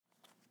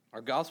Our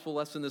gospel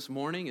lesson this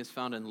morning is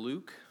found in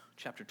Luke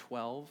chapter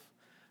 12,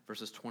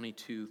 verses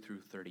 22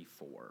 through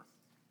 34.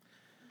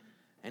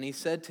 And he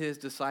said to his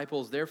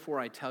disciples,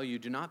 "Therefore I tell you,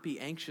 do not be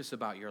anxious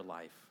about your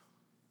life,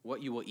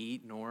 what you will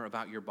eat, nor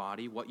about your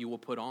body, what you will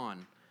put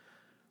on.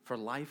 For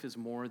life is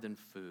more than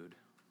food,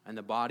 and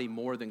the body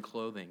more than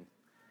clothing.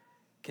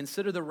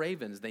 Consider the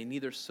ravens, they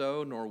neither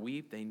sow nor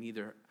reap, they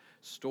neither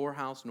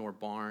storehouse nor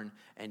barn,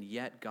 and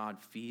yet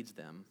God feeds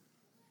them.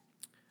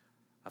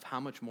 Of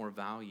how much more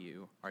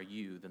value are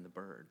you than the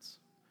birds?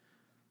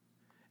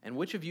 And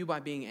which of you by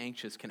being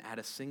anxious can add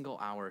a single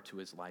hour to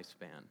his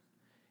lifespan?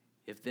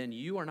 If then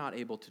you are not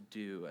able to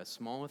do as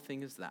small a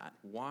thing as that,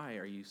 why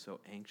are you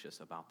so anxious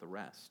about the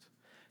rest?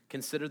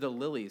 Consider the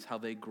lilies, how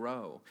they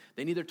grow.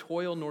 They neither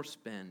toil nor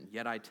spin,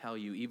 yet I tell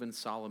you, even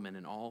Solomon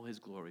in all his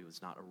glory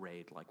was not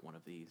arrayed like one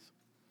of these.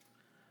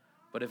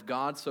 But if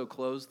God so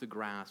clothes the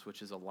grass,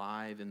 which is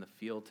alive in the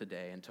field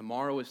today, and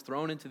tomorrow is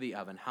thrown into the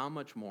oven, how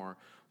much more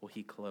will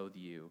he clothe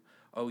you,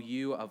 O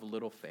you of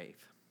little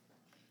faith?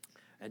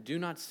 And do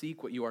not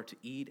seek what you are to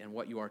eat and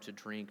what you are to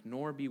drink,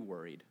 nor be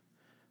worried.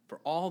 For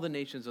all the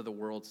nations of the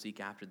world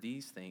seek after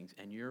these things,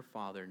 and your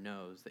Father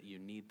knows that you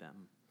need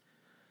them.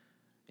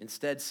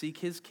 Instead, seek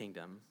his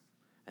kingdom,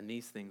 and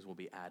these things will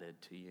be added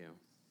to you.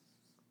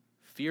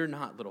 Fear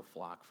not, little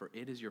flock, for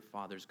it is your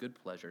Father's good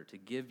pleasure to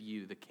give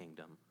you the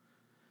kingdom.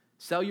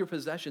 Sell your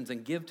possessions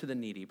and give to the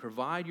needy.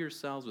 Provide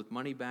yourselves with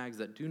money bags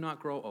that do not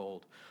grow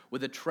old,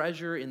 with a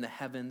treasure in the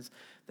heavens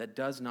that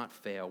does not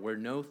fail, where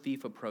no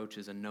thief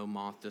approaches and no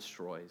moth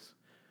destroys.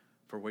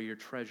 For where your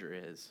treasure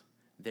is,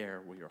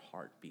 there will your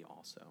heart be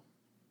also."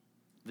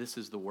 This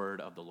is the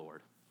word of the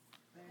Lord.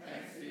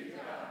 Thanks be to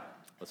God.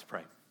 Let's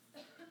pray.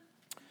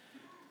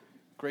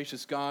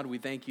 Gracious God, we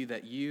thank you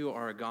that you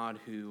are a God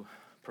who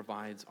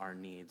provides our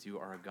needs. You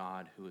are a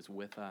God who is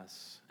with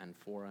us and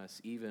for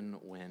us, even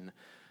when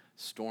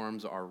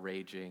storms are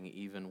raging,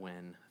 even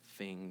when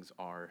things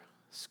are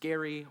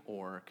scary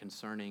or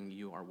concerning,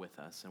 you are with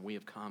us. And we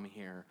have come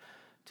here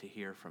to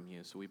hear from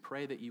you. So we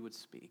pray that you would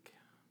speak,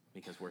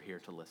 because we're here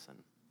to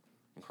listen.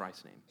 In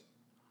Christ's name,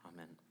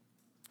 amen.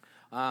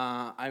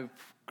 I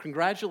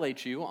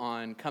congratulate you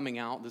on coming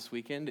out this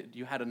weekend.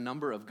 You had a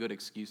number of good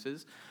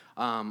excuses.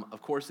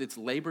 Of course, it's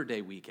Labor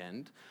Day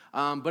weekend,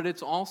 but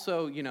it's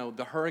also,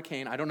 the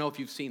hurricane. I don't know if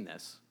you've seen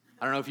this.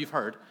 I don't know if you've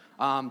heard.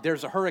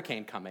 There's a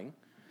hurricane coming.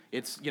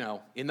 It's,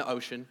 in the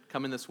ocean,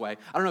 coming this way.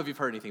 I don't know if you've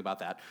heard anything about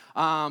that.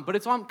 But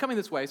it's coming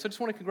this way. So I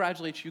just want to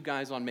congratulate you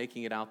guys on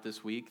making it out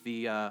this week.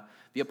 The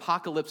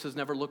apocalypse has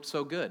never looked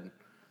so good.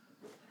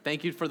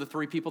 Thank you for the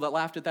 3 people that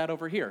laughed at that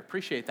over here.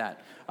 Appreciate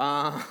that.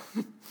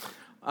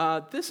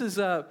 This is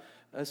a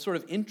sort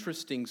of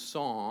interesting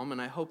psalm, and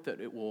I hope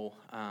that it will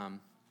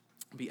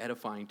be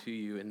edifying to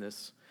you in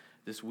this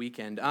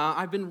weekend.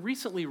 I've been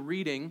recently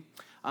reading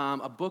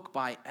a book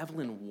by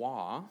Evelyn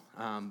Waugh,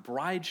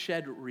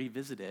 Brideshead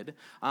Revisited.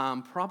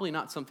 Probably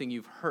not something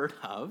you've heard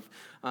of,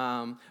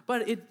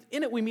 but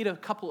in it we meet a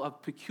couple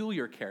of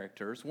peculiar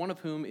characters, one of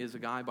whom is a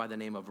guy by the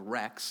name of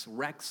Rex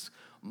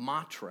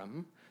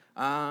Mottram.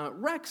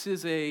 Rex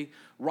is a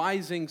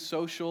rising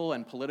social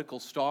and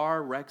political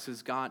star. Rex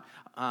has got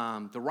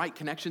the right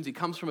connections. He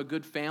comes from a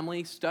good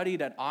family,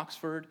 studied at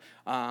Oxford,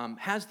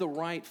 has the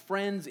right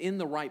friends in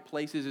the right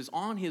places, is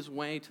on his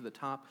way to the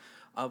top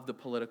of the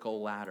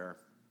political ladder.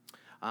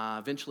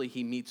 Eventually,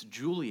 he meets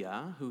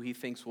Julia, who he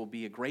thinks will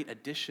be a great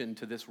addition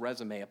to this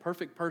resume, a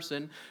perfect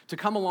person to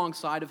come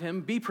alongside of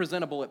him, be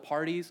presentable at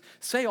parties,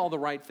 say all the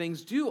right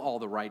things, do all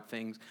the right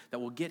things that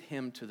will get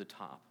him to the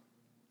top.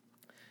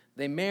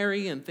 They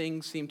marry, and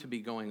things seem to be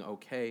going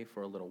okay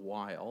for a little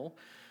while,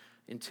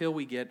 until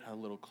we get a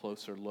little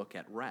closer look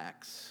at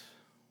Rex.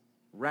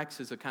 Rex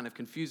is a kind of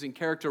confusing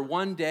character.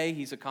 One day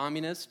he's a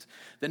communist,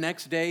 the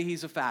next day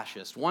he's a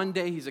fascist. One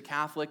day he's a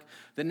Catholic,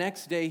 the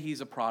next day he's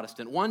a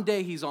Protestant. One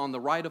day he's on the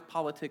right of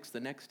politics,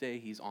 the next day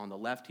he's on the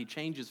left. He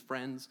changes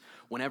friends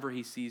whenever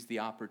he sees the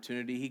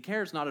opportunity. He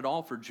cares not at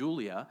all for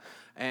Julia,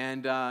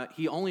 and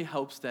he only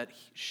hopes that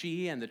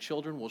she and the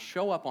children will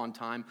show up on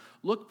time,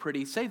 look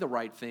pretty, say the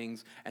right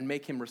things, and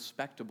make him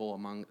respectable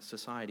among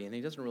society. And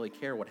he doesn't really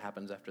care what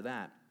happens after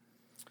that.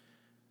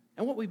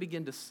 And what we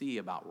begin to see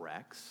about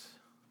Rex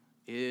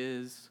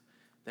is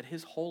that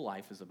his whole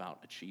life is about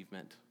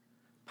achievement,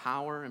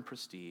 power and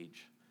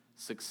prestige,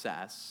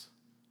 success,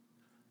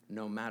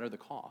 no matter the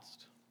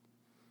cost.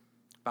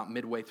 About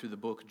midway through the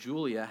book,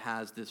 Julia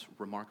has this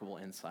remarkable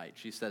insight.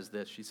 She says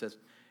this, she says,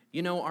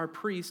 our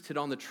priest hit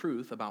on the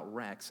truth about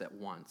Rex at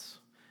once,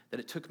 that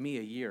it took me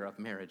a year of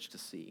marriage to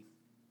see.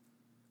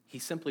 He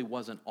simply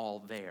wasn't all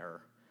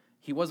there.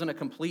 He wasn't a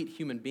complete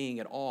human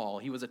being at all.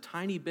 He was a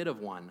tiny bit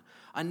of one,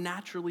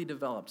 unnaturally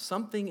developed,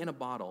 something in a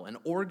bottle, an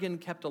organ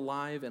kept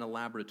alive in a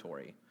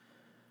laboratory.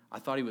 I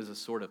thought he was a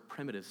sort of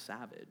primitive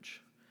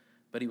savage,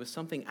 but he was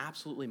something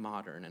absolutely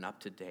modern and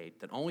up to date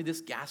that only this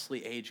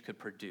ghastly age could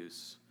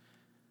produce.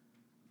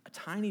 A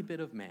tiny bit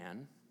of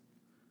man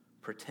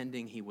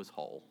pretending he was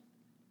whole.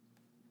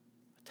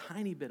 A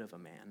tiny bit of a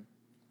man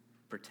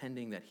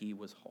pretending that he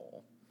was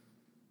whole.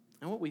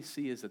 And what we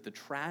see is that the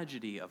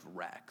tragedy of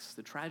Rex,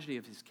 the tragedy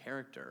of his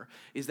character,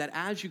 is that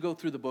as you go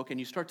through the book and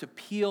you start to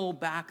peel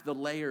back the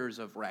layers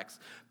of Rex,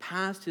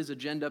 past his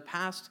agenda,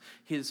 past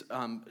his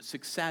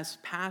success,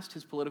 past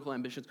his political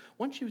ambitions,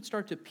 once you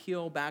start to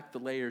peel back the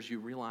layers, you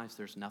realize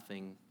there's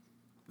nothing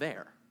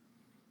there.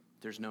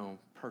 There's no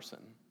person.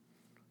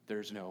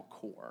 There's no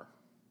core.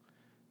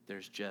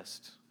 There's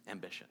just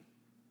ambition.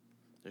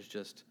 There's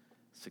just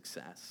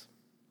success.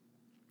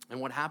 And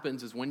what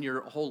happens is when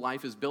your whole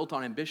life is built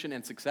on ambition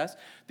and success,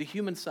 the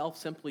human self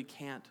simply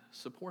can't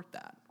support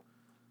that.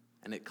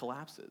 And it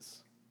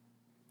collapses.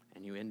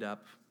 And you end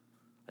up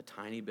a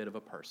tiny bit of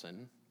a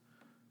person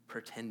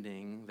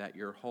pretending that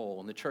you're whole.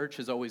 And the church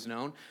has always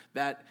known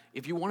that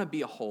if you want to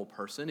be a whole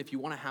person, if you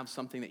want to have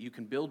something that you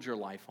can build your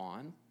life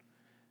on,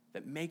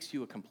 that makes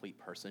you a complete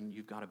person,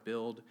 you've got to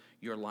build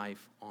your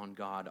life on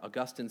God.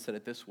 Augustine said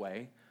it this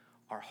way,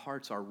 our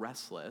hearts are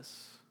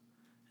restless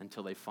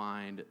until they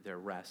find their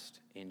rest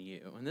in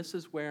you. And this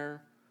is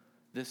where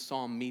this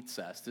psalm meets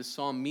us. This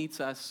psalm meets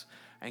us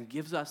and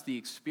gives us the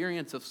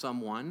experience of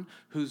someone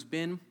who's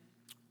been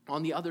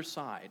on the other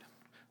side,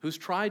 who's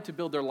tried to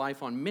build their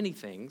life on many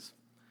things,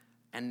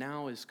 and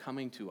now is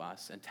coming to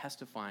us and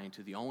testifying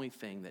to the only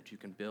thing that you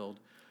can build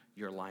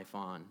your life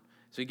on.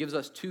 So he gives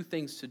us two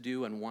things to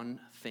do and one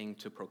thing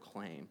to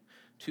proclaim.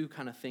 Two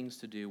kind of things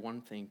to do, one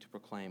thing to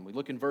proclaim. We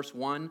look in verse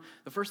 1.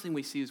 The first thing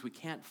we see is we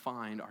can't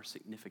find our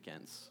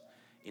significance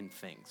in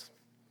things.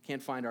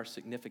 Can't find our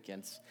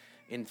significance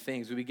in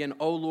things. We begin,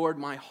 "O Lord,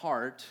 my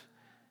heart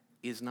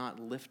is not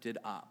lifted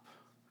up."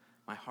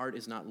 My heart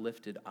is not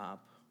lifted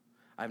up.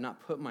 I have not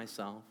put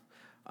myself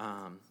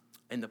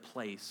in the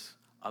place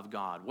of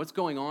God. What's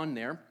going on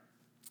there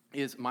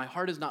is my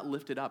heart is not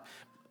lifted up.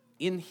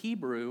 In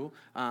Hebrew,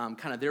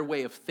 kind of their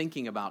way of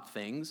thinking about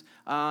things,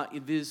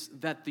 it is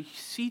that the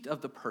seat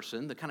of the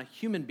person, the kind of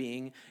human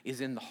being, is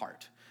in the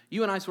heart.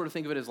 You and I sort of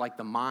think of it as like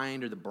the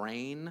mind or the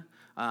brain,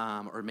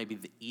 or maybe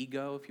the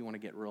ego if you want to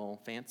get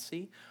real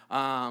fancy.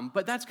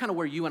 But that's kind of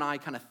where you and I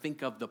kind of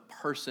think of the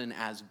person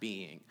as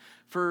being.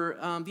 For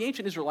the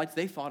ancient Israelites,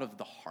 they thought of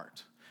the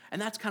heart.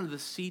 And that's kind of the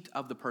seat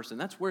of the person.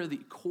 That's where the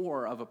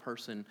core of a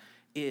person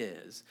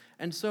is.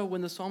 And so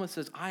when the psalmist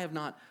says, I have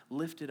not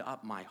lifted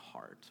up my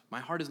heart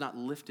is not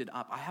lifted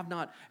up. I have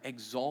not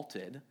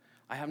exalted,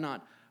 I have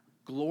not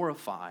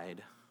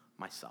glorified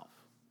myself.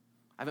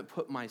 I haven't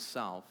put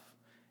myself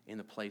in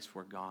the place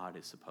where God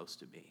is supposed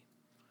to be.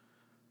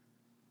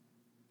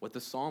 What the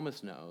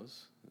psalmist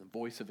knows, the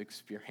voice of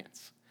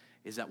experience,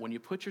 is that when you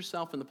put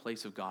yourself in the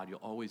place of God, you'll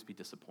always be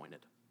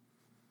disappointed.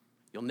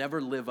 You'll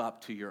never live up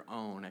to your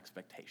own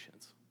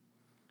expectations.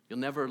 You'll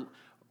never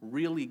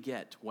really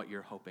get what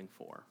you're hoping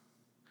for.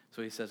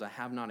 So he says, I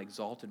have not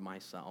exalted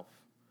myself,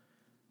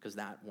 because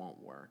that won't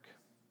work.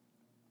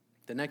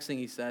 The next thing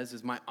he says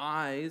is, my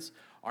eyes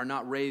are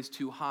not raised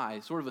too high.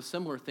 Sort of a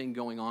similar thing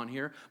going on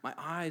here. My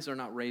eyes are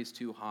not raised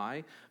too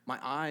high. My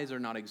eyes are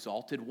not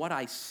exalted. What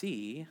I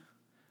see,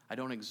 I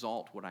don't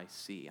exalt what I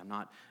see. I'm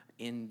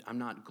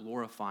not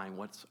glorifying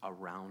what's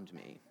around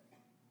me.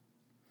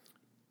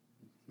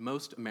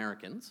 Most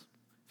Americans,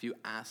 if you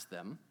ask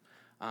them,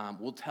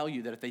 will tell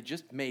you that if they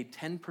just made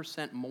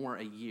 10% more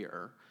a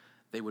year,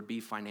 they would be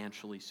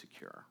financially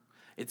secure.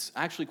 It's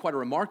actually quite a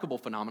remarkable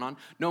phenomenon.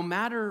 No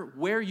matter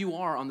where you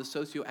are on the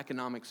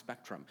socioeconomic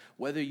spectrum,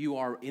 whether you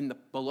are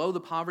below the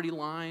poverty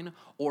line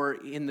or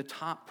in the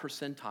top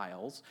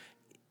percentiles,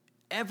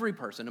 every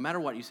person, no matter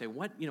what, you say,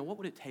 what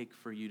would it take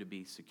for you to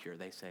be secure?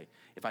 They say,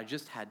 if I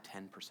just had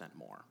 10%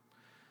 more.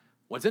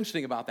 What's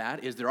interesting about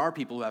that is there are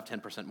people who have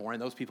 10% more,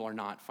 and those people are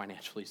not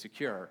financially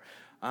secure.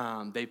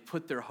 They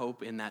put their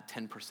hope in that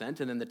 10%,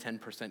 and then the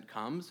 10%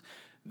 comes.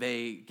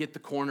 They get the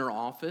corner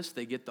office.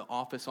 They get the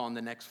office on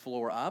the next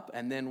floor up,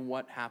 and then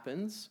what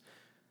happens?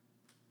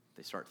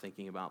 They start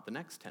thinking about the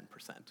next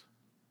 10%.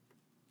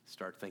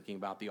 Start thinking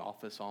about the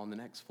office on the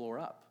next floor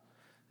up.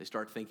 They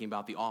start thinking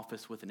about the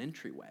office with an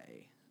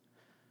entryway.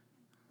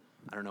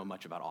 I don't know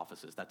much about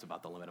offices. That's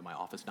about the limit of my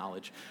office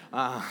knowledge.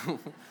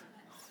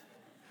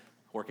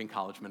 Working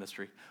college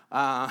ministry.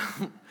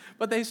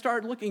 But they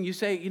start looking, you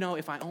say,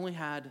 if I only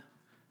had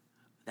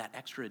that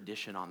extra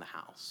addition on the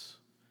house,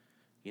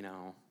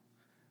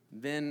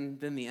 then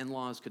the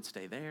in-laws could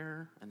stay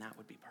there, and that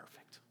would be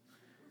perfect.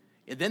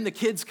 And then the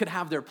kids could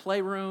have their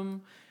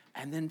playroom,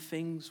 and then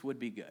things would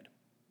be good.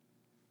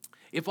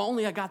 If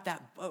only I got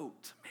that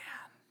boat,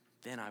 man,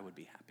 then I would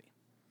be happy.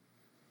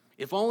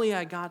 If only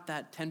I got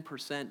that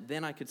 10%,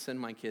 then I could send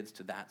my kids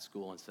to that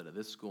school instead of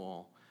this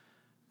school,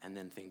 and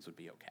then things would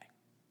be okay.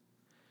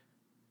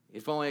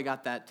 If only I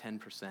got that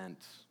 10%,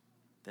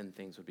 then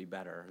things would be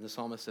better. And the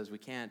psalmist says we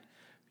can't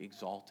be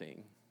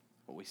exalting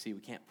what we see. We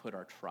can't put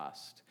our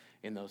trust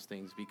in those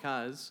things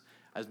because,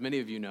 as many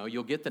of you know,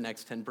 you'll get the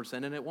next 10%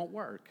 and it won't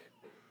work.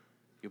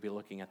 You'll be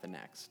looking at the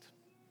next.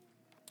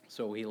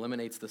 So he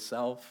eliminates the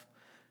self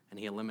and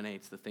he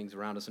eliminates the things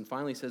around us. And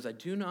finally he says, I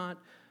do not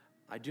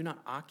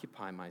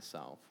occupy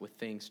myself with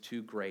things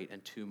too great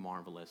and too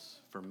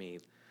marvelous for me.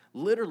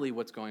 Literally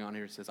what's going on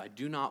here says, I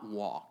do not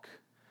walk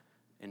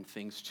in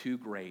things too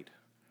great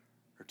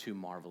or too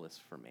marvelous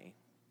for me.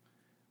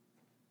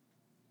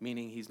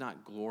 meaning he's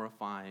not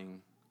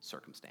glorifying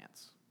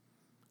circumstance,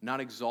 not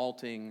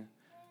exalting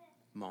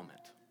moment.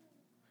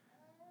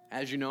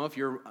 As you know, if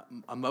your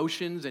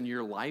emotions and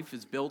your life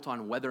is built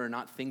on whether or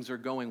not things are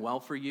going well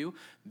for you,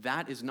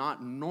 that is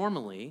not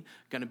normally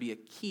going to be a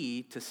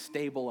key to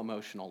stable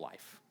emotional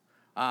life.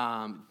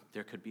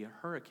 There could be a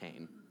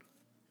hurricane,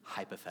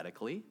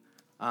 hypothetically,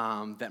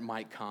 that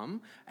might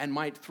come and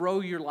might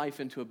throw your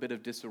life into a bit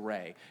of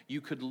disarray. You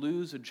could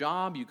lose a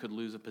job, you could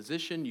lose a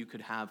position, you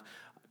could have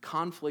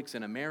conflicts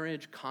in a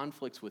marriage,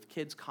 conflicts with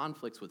kids,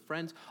 conflicts with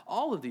friends,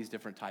 all of these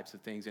different types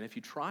of things. And if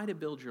you try to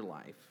build your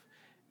life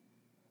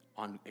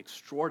on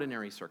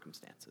extraordinary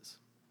circumstances,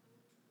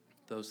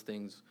 those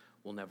things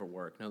will never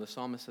work. No, the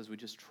psalmist says we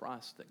just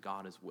trust that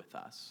God is with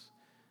us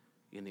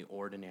in the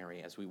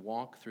ordinary, as we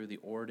walk through the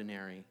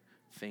ordinary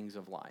things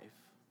of life,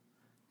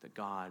 that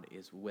God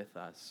is with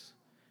us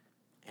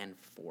and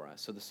for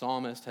us. So the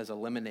psalmist has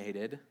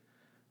eliminated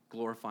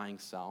glorifying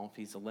self,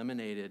 he's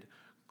eliminated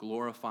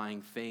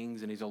glorifying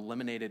things, and he's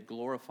eliminated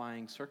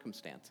glorifying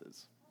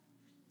circumstances.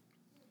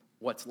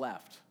 What's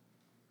left?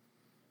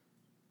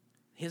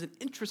 He has an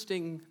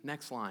interesting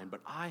next line, but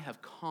I have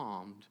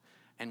calmed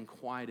and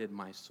quieted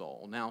my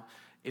soul. Now,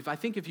 if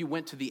you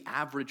went to the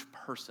average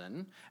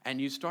person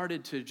and you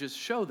started to just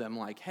show them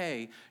like,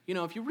 hey,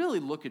 if you really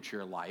look at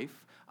your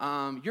life,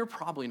 you're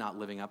probably not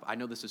living up. I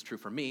know this is true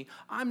for me.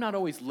 I'm not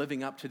always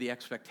living up to the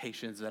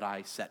expectations that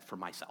I set for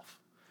myself.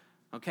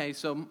 Okay,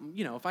 so,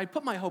 if I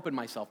put my hope in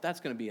myself, that's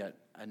going to be a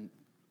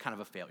kind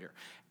of a failure.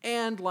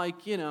 And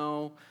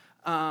your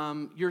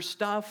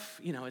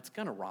stuff, it's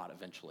going to rot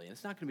eventually, and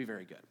it's not going to be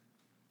very good.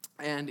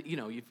 And,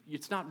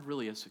 it's not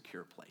really a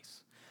secure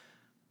place.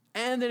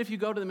 And then if you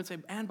go to them and say,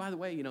 and by the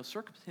way,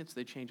 circumstances,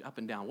 they change up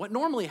and down. What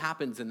normally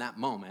happens in that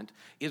moment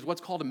is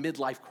what's called a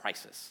midlife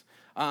crisis.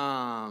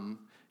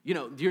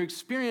 You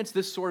experience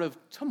this sort of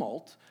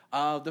tumult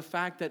of the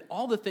fact that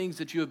all the things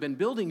that you have been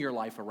building your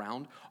life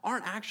around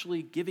aren't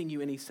actually giving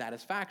you any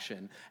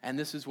satisfaction. And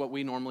this is what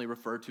we normally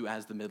refer to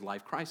as the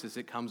midlife crisis.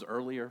 It comes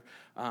earlier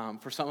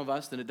for some of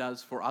us than it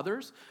does for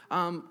others.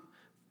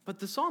 But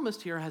the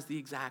psalmist here has the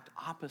exact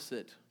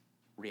opposite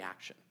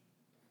reaction.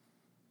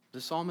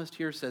 The psalmist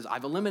here says,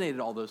 I've eliminated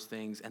all those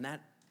things, and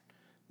that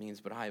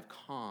means, but I have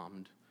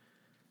calmed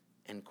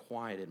and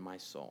quieted my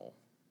soul.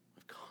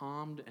 I've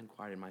calmed and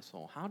quieted my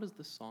soul. How does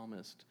the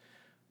psalmist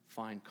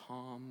find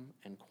calm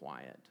and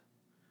quiet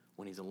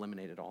when he's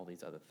eliminated all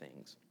these other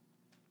things?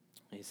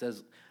 And he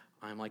says,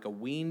 I'm like a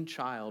weaned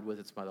child with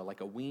its mother.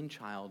 Like a weaned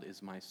child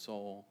is my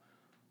soul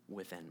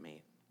within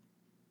me.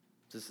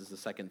 This is the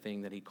second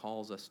thing that he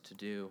calls us to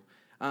do.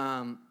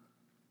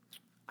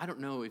 I don't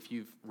know if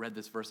you've read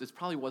this verse. It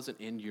probably wasn't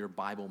in your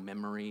Bible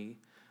memory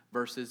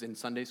verses in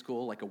Sunday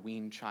school, like a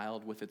weaned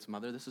child with its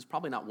mother. This is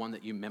probably not one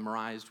that you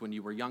memorized when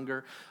you were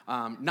younger,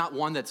 not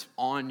one that's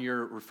on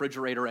your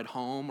refrigerator at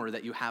home or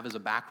that you have as a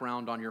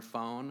background on your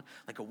phone,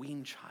 like a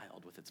weaned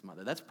child with its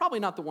mother. That's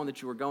probably not the one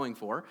that you were going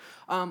for,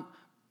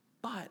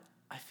 but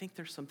I think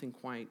there's something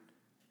quite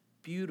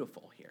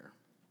beautiful here.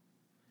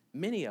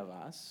 Many of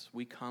us,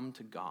 we come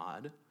to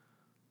God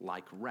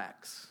like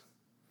Rex.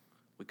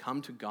 We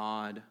come to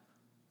God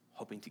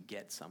hoping to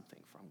get something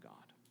from God.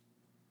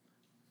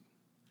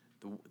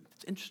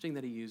 It's interesting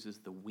that he uses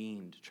the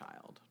weaned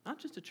child, not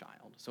just a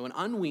child. So an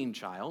unweaned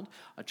child,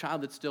 a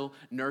child that's still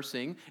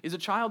nursing, is a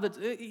child that's,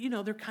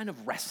 they're kind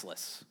of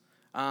restless.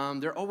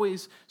 They're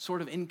always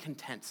sort of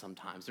incontent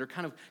sometimes. They're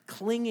kind of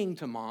clinging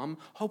to mom,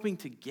 hoping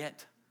to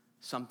get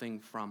something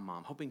from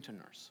mom, hoping to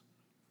nurse.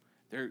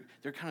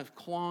 They're kind of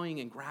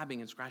clawing and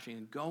grabbing and scratching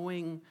and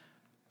going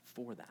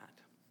for that.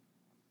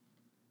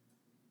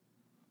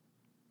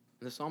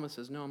 And the psalmist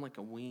says, no, I'm like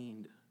a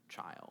weaned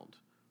child.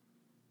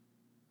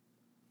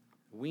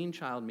 A weaned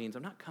child means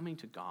I'm not coming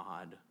to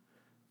God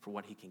for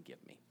what he can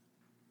give me.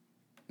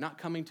 Not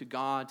coming to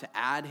God to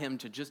add him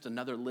to just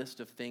another list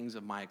of things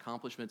of my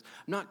accomplishments.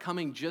 I'm not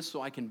coming just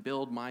so I can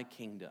build my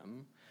kingdom.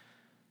 I'm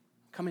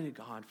coming to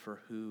God for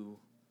who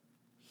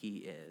he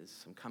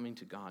is. I'm coming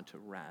to God to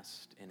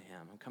rest in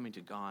him. I'm coming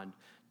to God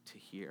to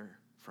hear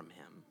from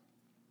him.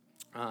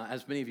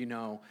 As many of you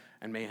know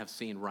and may have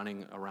seen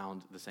running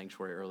around the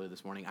sanctuary earlier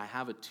this morning, I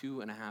have a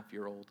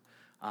 2.5-year-old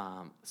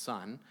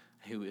son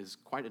who is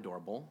quite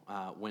adorable,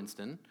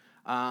 Winston.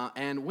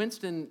 And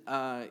Winston,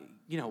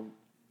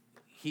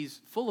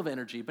 he's full of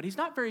energy, but he's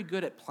not very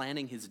good at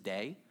planning his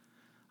day.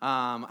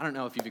 I don't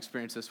know if you've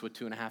experienced this with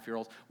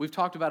 2.5-year-olds. We've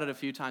talked about it a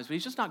few times, but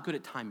he's just not good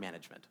at time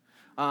management.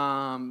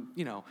 A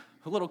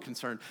little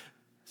concerned.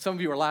 Some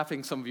of you are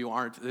laughing, some of you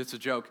aren't. It's a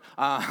joke.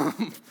 So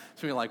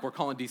you're like, we're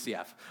calling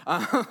DCF.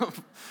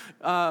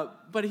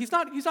 But he's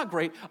not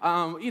great.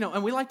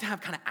 And we like to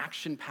have kind of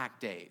action-packed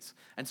days.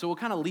 And so we'll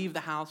kind of leave the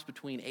house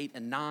between 8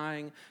 and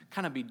 9,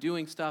 kind of be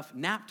doing stuff.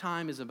 Nap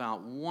time is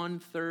about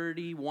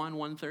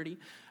 1:30.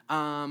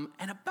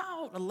 And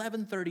about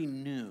 11:30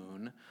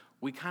 noon,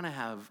 we kind of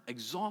have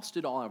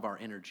exhausted all of our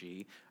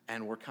energy,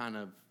 and we're kind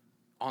of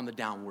on the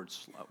downward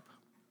slope.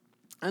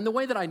 And the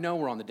way that I know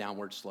we're on the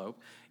downward slope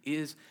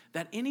is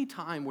that any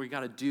time we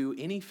got to do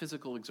any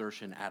physical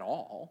exertion at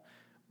all,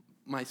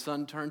 my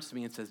son turns to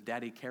me and says,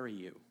 Daddy, carry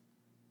you.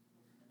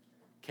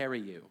 Carry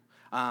you.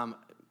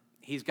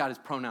 He's got his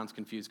pronouns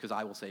confused because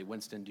I will say,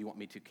 Winston, do you want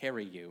me to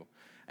carry you?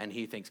 And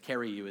he thinks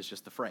carry you is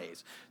just the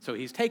phrase. So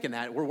he's taken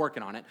that. We're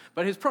working on it.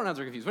 But his pronouns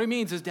are confused. What he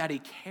means is, Daddy,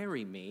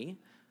 carry me.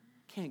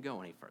 Can't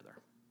go any further.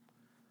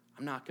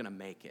 I'm not going to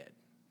make it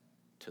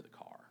to the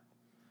car.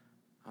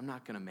 I'm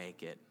not going to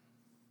make it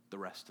the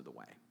rest of the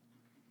way.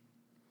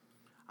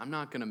 I'm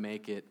not going to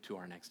make it to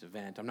our next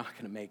event. I'm not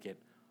going to make it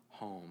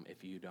home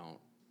if you don't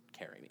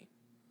carry me.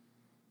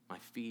 My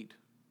feet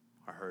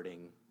are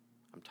hurting.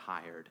 I'm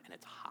tired, and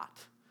it's hot.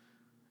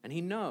 And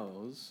he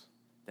knows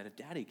that if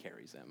Daddy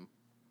carries him,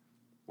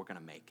 we're going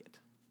to make it.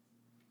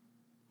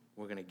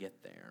 We're going to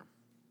get there.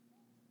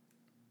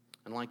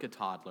 And like a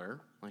toddler,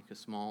 like a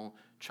small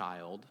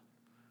child,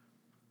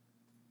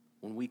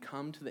 when we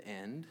come to the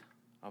end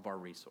of our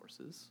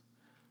resources,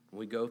 when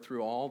we go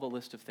through all the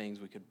list of things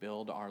we could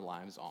build our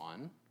lives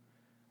on,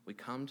 we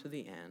come to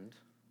the end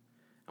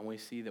and we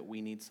see that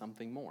we need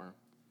something more.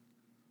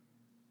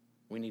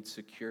 We need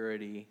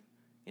security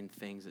in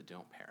things that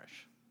don't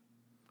perish.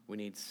 We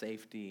need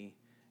safety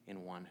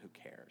in one who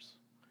cares.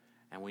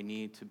 And we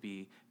need to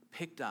be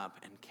picked up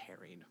and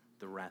carried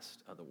the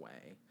rest of the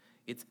way.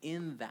 It's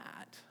in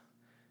that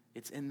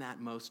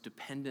most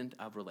dependent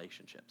of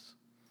relationships.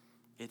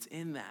 It's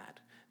in that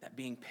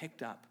being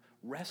picked up,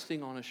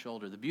 resting on a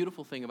shoulder. The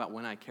beautiful thing about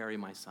when I carry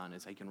my son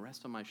is I can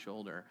rest on my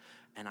shoulder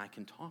and I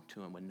can talk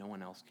to him when no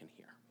one else can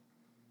hear.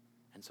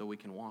 And so we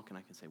can walk and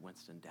I can say,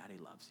 Winston, Daddy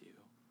loves you.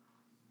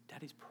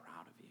 Daddy's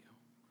proud of you.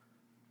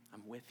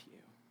 I'm with you.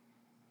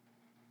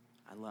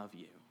 I love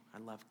you. I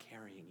love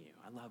carrying you.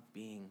 I love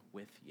being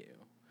with you.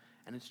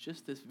 And it's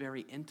just this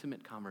very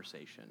intimate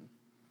conversation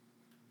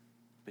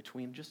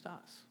between just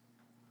us.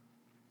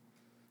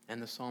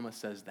 And the psalmist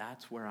says,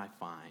 that's where I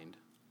find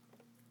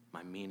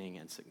my meaning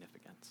and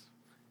significance.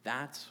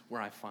 That's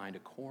where I find a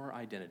core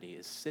identity,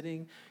 is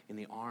sitting in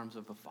the arms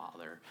of a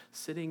father,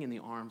 sitting in the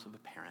arms of a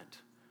parent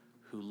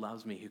who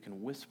loves me, who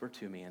can whisper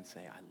to me and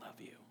say, I love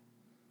you.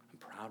 I'm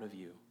proud of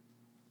you.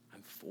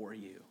 I'm for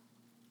you.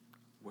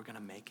 We're going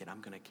to make it.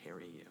 I'm going to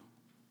carry you.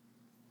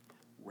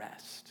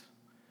 Rest.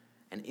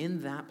 And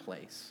in that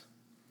place,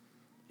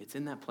 it's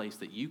in that place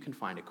that you can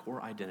find a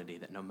core identity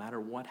that no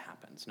matter what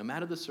happens, no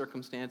matter the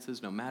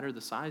circumstances, no matter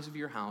the size of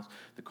your house,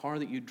 the car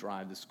that you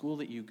drive, the school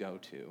that you go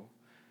to,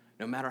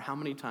 no matter how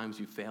many times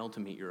you fail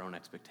to meet your own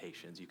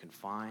expectations, you can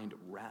find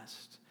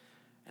rest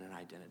and an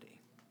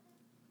identity.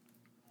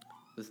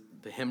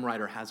 The hymn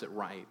writer has it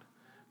right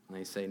when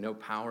they say, no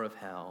power of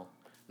hell,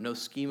 no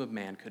scheme of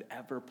man could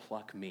ever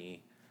pluck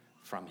me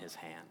from his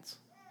hands.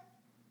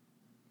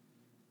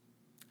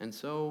 And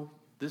so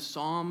this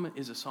psalm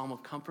is a psalm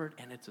of comfort,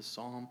 and it's a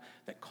psalm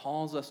that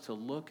calls us to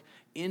look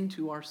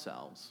into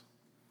ourselves,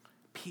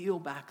 peel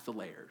back the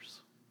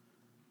layers,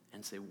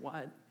 and say,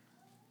 what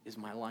is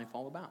my life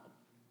all about?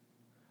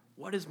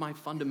 What is my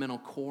fundamental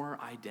core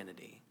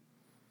identity?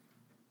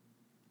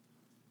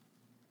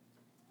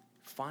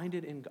 Find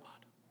it in God,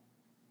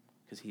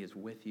 because he is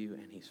with you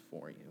and he's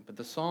for you. But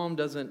the psalm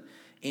doesn't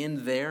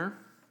end there.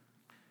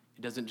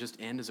 It doesn't just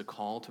end as a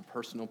call to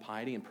personal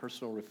piety and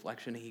personal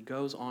reflection. He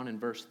goes on in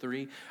verse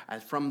 3,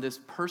 from this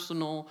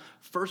personal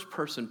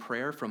first-person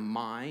prayer from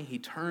he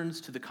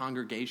turns to the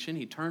congregation,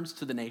 he turns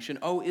to the nation.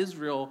 O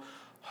Israel,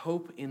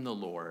 hope in the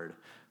Lord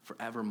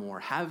forevermore.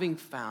 Having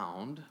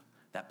found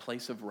that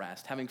place of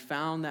rest, having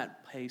found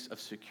that place of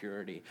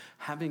security,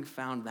 having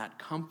found that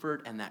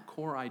comfort and that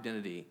core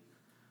identity,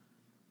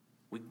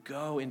 we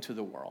go into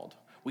the world.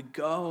 We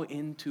go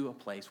into a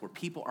place where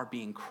people are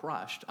being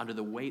crushed under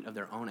the weight of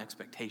their own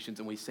expectations,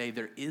 and we say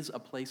there is a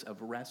place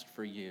of rest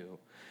for you,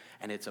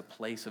 and it's a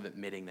place of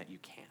admitting that you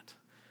can't.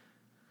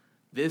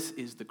 This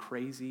is the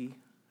crazy,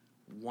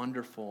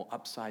 wonderful,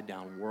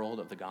 upside-down world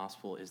of the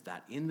gospel, is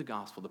that in the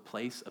gospel, the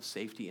place of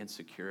safety and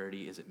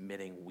security is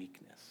admitting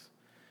weakness.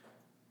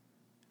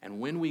 And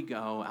when we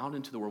go out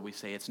into the world, we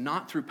say it's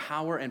not through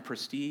power and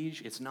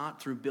prestige, it's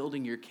not through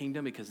building your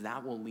kingdom, because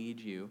that will lead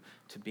you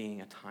to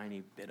being a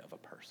tiny bit of a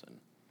person.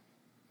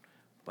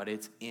 But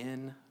it's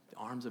in the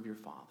arms of your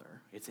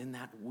Father. It's in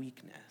that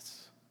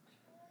weakness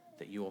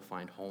that you will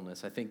find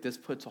wholeness. I think this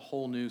puts a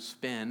whole new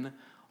spin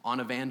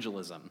on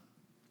evangelism.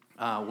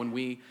 When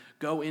we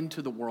go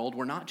into the world,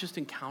 we're not just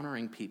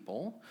encountering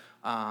people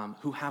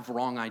who have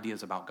wrong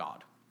ideas about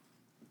God.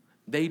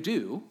 They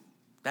do.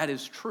 That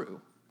is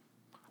true.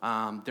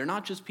 They're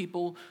not just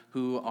people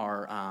who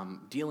are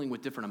dealing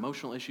with different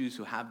emotional issues,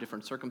 who have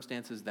different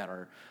circumstances that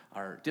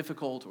are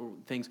difficult or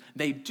things.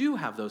 They do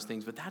have those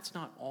things, but that's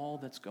not all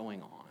that's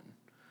going on.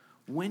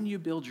 When you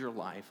build your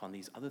life on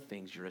these other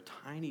things, you're a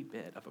tiny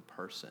bit of a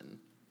person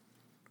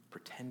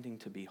pretending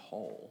to be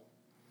whole.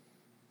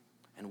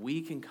 And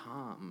we can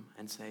come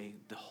and say,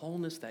 the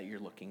wholeness that you're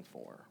looking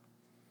for,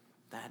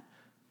 that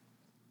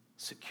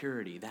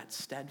security, that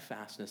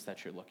steadfastness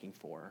that you're looking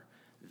for,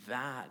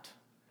 that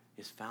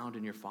is found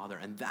in your Father.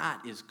 And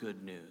that is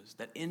good news,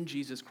 that in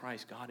Jesus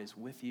Christ, God is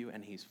with you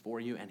and he's for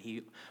you, and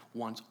he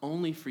wants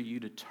only for you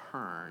to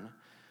turn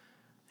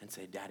and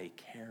say, Daddy,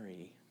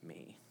 carry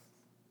me.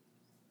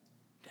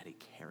 Daddy,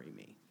 carry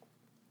me.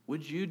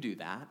 Would you do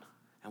that?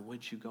 And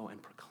would you go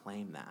and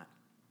proclaim that?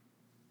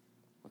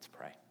 Let's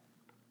pray.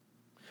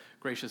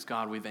 Gracious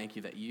God, we thank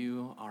you that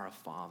you are a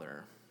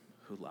Father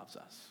who loves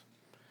us.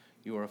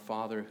 You are a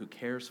Father who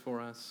cares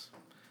for us.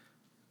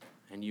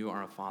 And you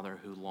are a Father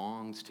who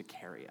longs to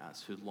carry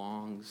us, who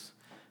longs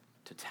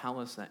to tell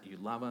us that you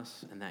love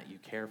us and that you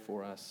care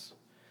for us,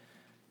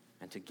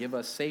 and to give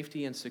us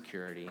safety and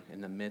security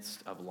in the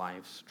midst of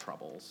life's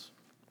troubles.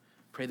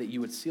 Pray that you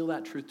would seal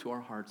that truth to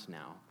our hearts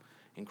now.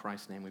 In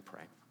Christ's name we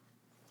pray.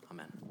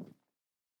 Amen.